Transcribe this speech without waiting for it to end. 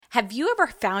Have you ever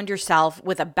found yourself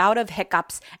with a bout of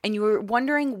hiccups and you were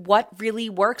wondering what really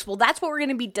works? Well, that's what we're going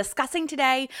to be discussing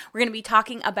today. We're going to be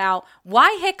talking about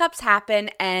why hiccups happen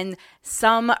and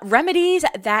some remedies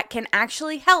that can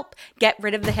actually help get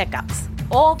rid of the hiccups.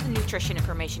 All the nutrition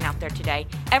information out there today,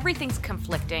 everything's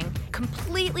conflicting,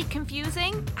 completely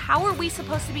confusing. How are we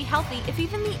supposed to be healthy if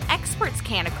even the experts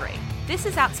can't agree? This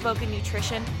is Outspoken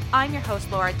Nutrition. I'm your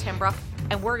host, Laura Timbrook,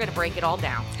 and we're going to break it all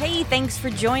down. Hey, thanks for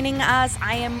joining us.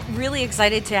 I am really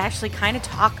excited to actually kind of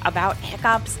talk about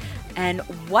hiccups and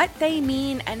what they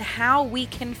mean and how we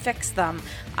can fix them.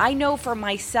 I know for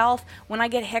myself, when I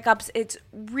get hiccups, it's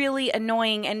really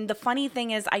annoying. And the funny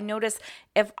thing is, I notice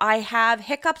if I have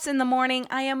hiccups in the morning,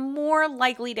 I am more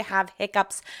likely to have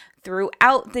hiccups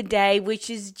throughout the day, which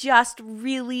is just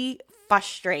really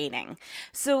frustrating.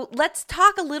 So let's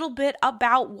talk a little bit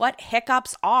about what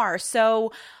hiccups are.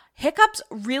 So hiccups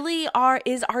really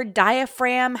is our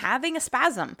diaphragm having a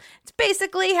spasm. It's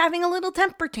basically having a little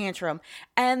temper tantrum.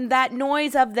 And that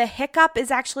noise of the hiccup is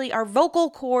actually our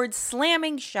vocal cords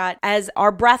slamming shut as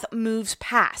our breath moves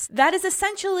past. That is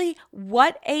essentially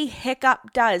what a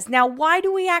hiccup does. Now, why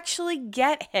do we actually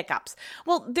get hiccups?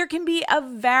 Well, there can be a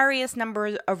various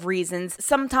number of reasons.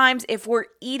 Sometimes if we're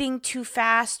eating too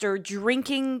fast or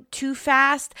drinking too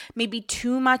fast, maybe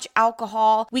too much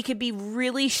alcohol, we could be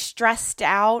really stressed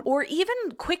out, or even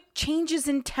quick changes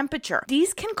in temperature.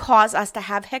 These can cause us to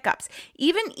have hiccups.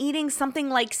 Even eating something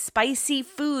like spicy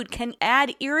food can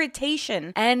add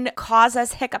irritation and cause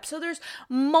us hiccups. So there's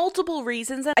multiple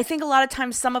reasons. I think a lot of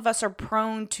times some of us are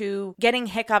prone to getting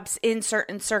hiccups in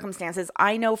certain circumstances.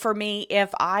 I know for me, if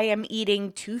I am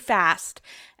eating too fast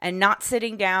and not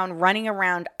sitting down, running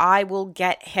around, I will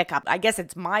get hiccup. I guess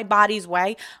it's my body's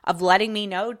way of letting me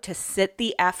know to sit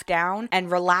the F down and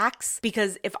relax,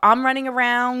 because if I'm running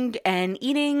around and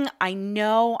eating, I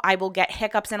know I will get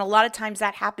hiccups. And a lot of times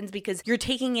that happens because you're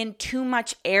taking in too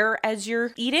much air as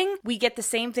you're eating. We get the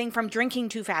same thing from drinking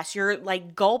too fast. You're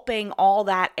like gulping all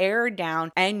that air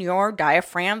down and your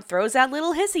diaphragm throws that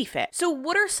little hissy fit. So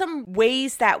what are some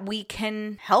ways that we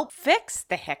can help fix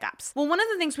the hiccups? Well, one of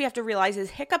the things we have to realize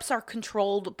is hiccups are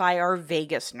controlled by our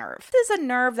vagus nerve. This is a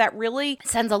nerve that really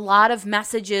sends a lot of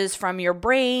messages from your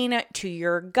brain to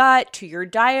your gut, to your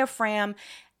diaphragm.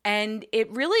 And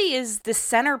it really is the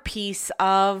centerpiece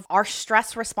of our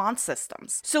stress response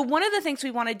systems. So one of the things we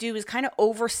want to do is kind of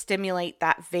overstimulate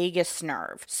that vagus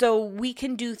nerve. So we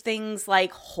can do things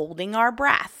like holding our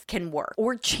breath can work,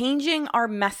 or changing our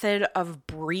method of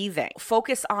breathing.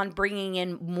 Focus on bringing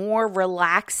in more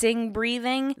relaxing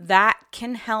breathing. That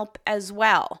can help as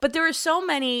well. But there are so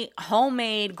many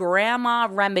homemade grandma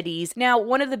remedies. Now,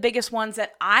 one of the biggest ones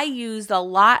that I used a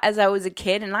lot as I was a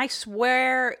kid, and I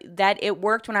swear that it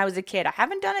worked when I was a kid. I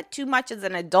haven't done it too much as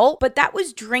an adult, but that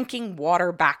was drinking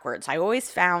water backwards. I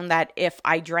always found that if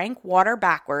I drank water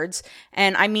backwards,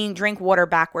 and I mean drink water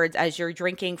backwards as you're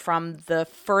drinking from the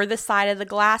furthest side of the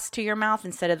glass to your mouth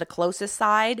instead of the closest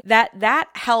side, that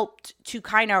helped to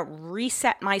kind of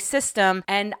reset my system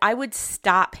and I would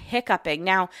stop hiccuping.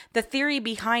 Now, the theory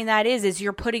behind that is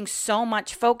you're putting so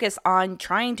much focus on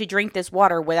trying to drink this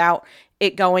water without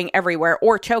it going everywhere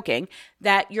or choking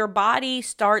that your body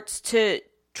starts to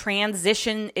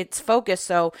transition its focus.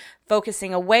 So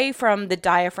focusing away from the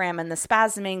diaphragm and the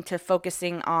spasming to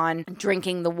focusing on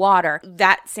drinking the water.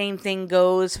 That same thing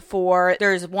goes for,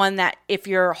 there's one that if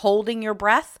you're holding your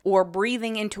breath or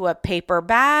breathing into a paper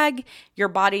bag, your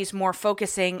body's more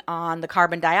focusing on the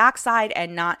carbon dioxide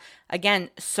and not, again,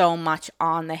 so much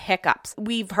on the hiccups.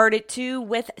 We've heard it too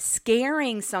with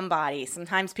scaring somebody.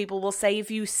 Sometimes people will say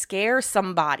if you scare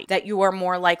somebody that you are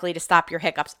more likely to stop your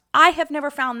hiccups. I have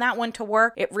never found that one to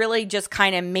work. It really just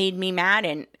kind of made me mad,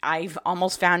 and I've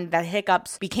almost found that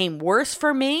hiccups became worse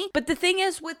for me. But the thing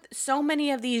is, with so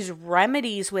many of these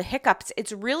remedies with hiccups,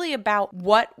 it's really about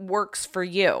what works for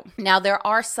you. Now, there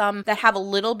are some that have a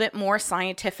little bit more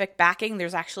scientific backing.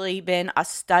 There's actually been a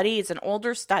study, it's an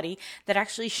older study, that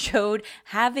actually showed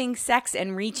having sex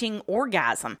and reaching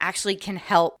orgasm actually can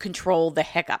help control the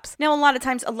hiccups. Now, a lot of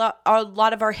times, a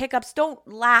lot of our hiccups don't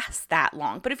last that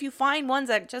long. But if you find ones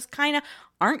that just kind of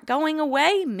aren't going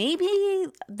away, maybe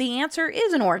the answer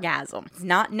is an orgasm. It's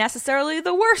not necessarily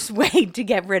the worst way to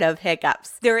get rid of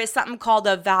hiccups. There is something called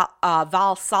a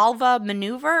Valsalva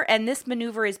maneuver, and this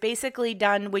maneuver is basically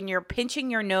done when you're pinching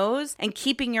your nose and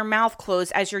keeping your mouth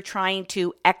closed as you're trying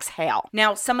to exhale.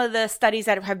 Now, some of the studies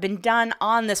that have been done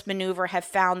on this maneuver have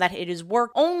found that it is work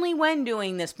only when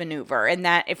doing this maneuver, and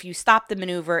that if you stop the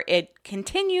maneuver, it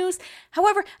continues.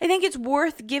 However, I think it's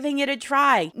worth giving it a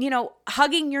try.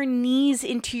 Hugging your knees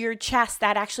into your chest,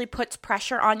 that actually puts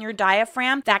pressure on your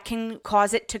diaphragm. That can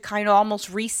cause it to kind of almost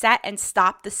reset and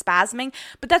stop the spasming.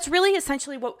 But that's really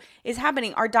essentially what is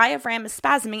happening. Our diaphragm is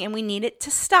spasming and we need it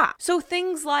to stop. So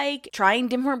things like trying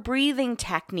different breathing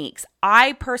techniques.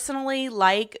 I personally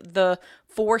like the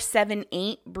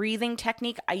 4-7-8 breathing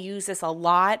technique. I use this a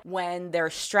lot when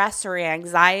there's stress or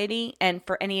anxiety. And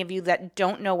for any of you that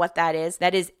don't know what that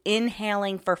is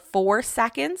inhaling for 4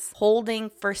 seconds, holding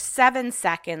for 7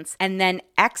 seconds, and then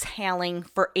exhaling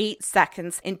for 8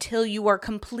 seconds until you are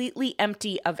completely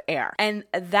empty of air. And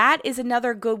that is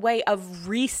another good way of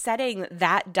resetting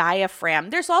that diaphragm.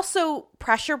 There's also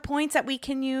pressure points that we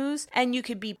can use, and you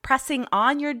could be pressing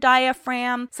on your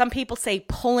diaphragm. Some people say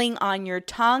pulling on your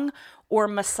tongue, or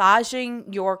massaging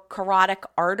your carotid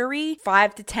artery.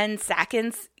 5 to 10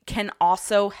 seconds can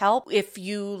also help. If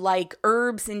you like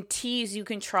herbs and teas, you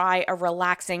can try a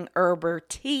relaxing herb or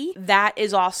tea. That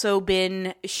has also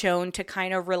been shown to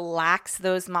kind of relax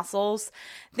those muscles.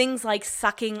 Things like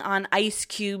sucking on ice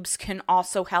cubes can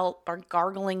also help, or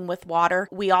gargling with water.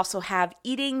 We also have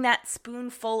eating that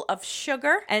spoonful of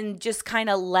sugar and just kind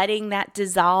of letting that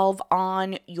dissolve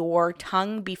on your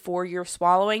tongue before you're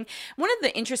swallowing. One of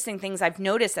the interesting things I've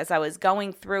noticed as I was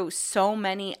going through so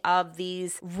many of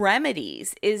these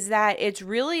remedies is that it's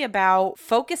really about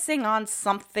focusing on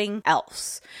something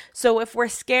else. So if we're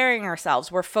scaring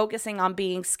ourselves, we're focusing on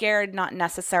being scared, not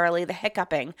necessarily the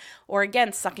hiccuping, or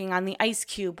again, sucking on the ice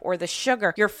cube or the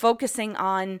sugar. You're focusing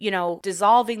on,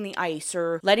 dissolving the ice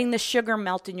or letting the sugar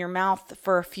melt in your mouth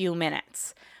for a few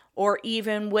minutes. Or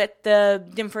even with the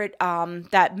different,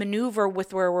 that maneuver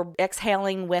with where we're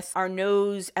exhaling with our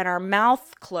nose and our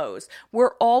mouth closed.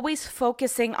 We're always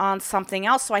focusing on something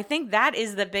else. So I think that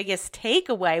is the biggest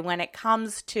takeaway when it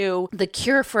comes to the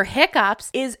cure for hiccups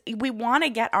is we want to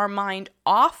get our mind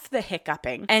off the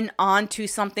hiccuping and onto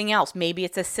something else. Maybe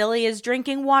it's as silly as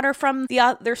drinking water from the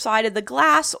other side of the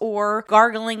glass or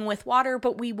gargling with water,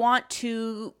 but we want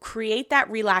to create that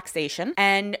relaxation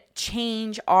and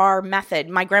change our method.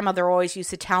 My grandmother always used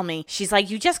to tell me, she's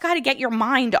like, you just got to get your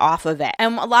mind off of it.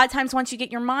 And a lot of times once you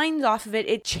get your mind off of it,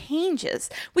 it changes,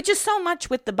 which is so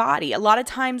much with the body. A lot of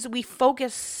times we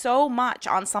focus so much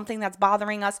on something that's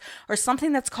bothering us or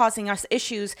something that's causing us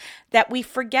issues that we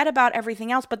forget about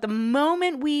everything else. But the moment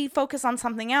we focus on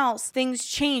something else, things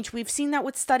change. We've seen that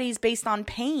with studies based on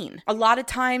pain. A lot of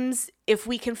times, if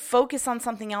we can focus on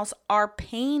something else, our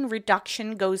pain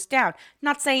reduction goes down.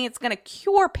 Not saying it's going to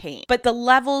cure pain, but the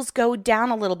levels go down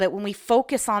a little bit when we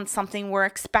focus on something, we're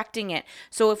expecting it.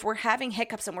 So if we're having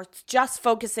hiccups and we're just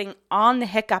focusing on the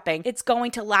hiccuping, it's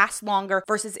going to last longer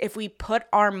versus if we put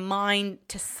our mind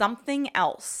to something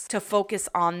else to focus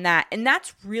on that. And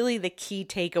that's really the key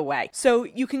takeaway. So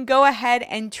you can go ahead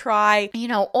and try,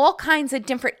 all kinds of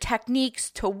different techniques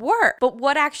to work, but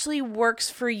what actually works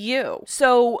for you?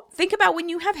 So think about when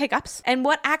you have hiccups and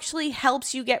what actually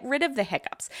helps you get rid of the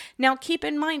hiccups. Now, keep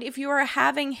in mind, if you are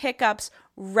having hiccups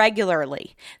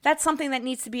regularly, that's something that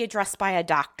needs to be addressed by a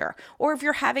doctor. Or if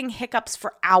you're having hiccups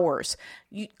for hours,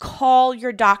 you call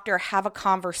your doctor, have a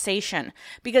conversation,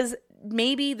 because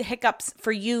maybe the hiccups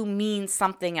for you means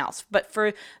something else. But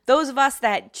for those of us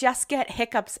that just get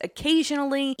hiccups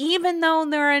occasionally, even though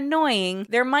they're annoying,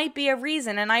 there might be a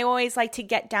reason. And I always like to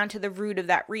get down to the root of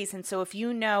that reason. So if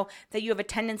you know that you have a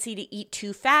tendency to eat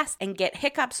too fast and get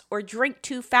hiccups, or drink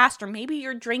too fast, or maybe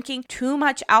you're drinking too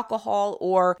much alcohol,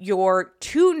 or you're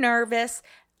too nervous,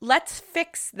 let's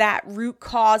fix that root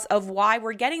cause of why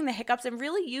we're getting the hiccups and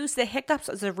really use the hiccups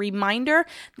as a reminder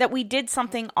that we did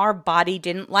something our body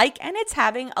didn't like and it's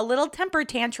having a little temper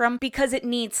tantrum because it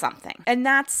needs something. And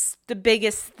that's the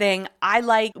biggest thing. I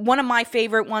like, one of my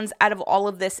favorite ones out of all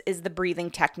of this is the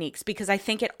breathing techniques, because I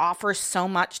think it offers so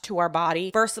much to our body.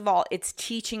 First of all, it's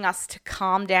teaching us to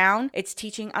calm down. It's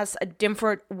teaching us a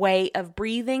different way of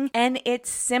breathing, and it's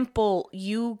simple.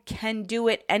 You can do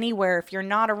it anywhere. If you're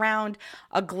not around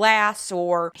a glass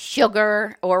or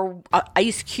sugar or an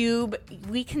ice cube,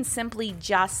 we can simply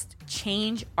just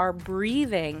change our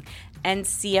breathing and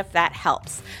see if that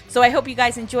helps. So I hope you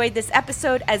guys enjoyed this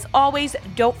episode. As always,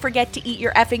 don't forget to eat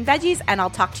your effing veggies, and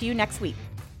I'll talk to you next week.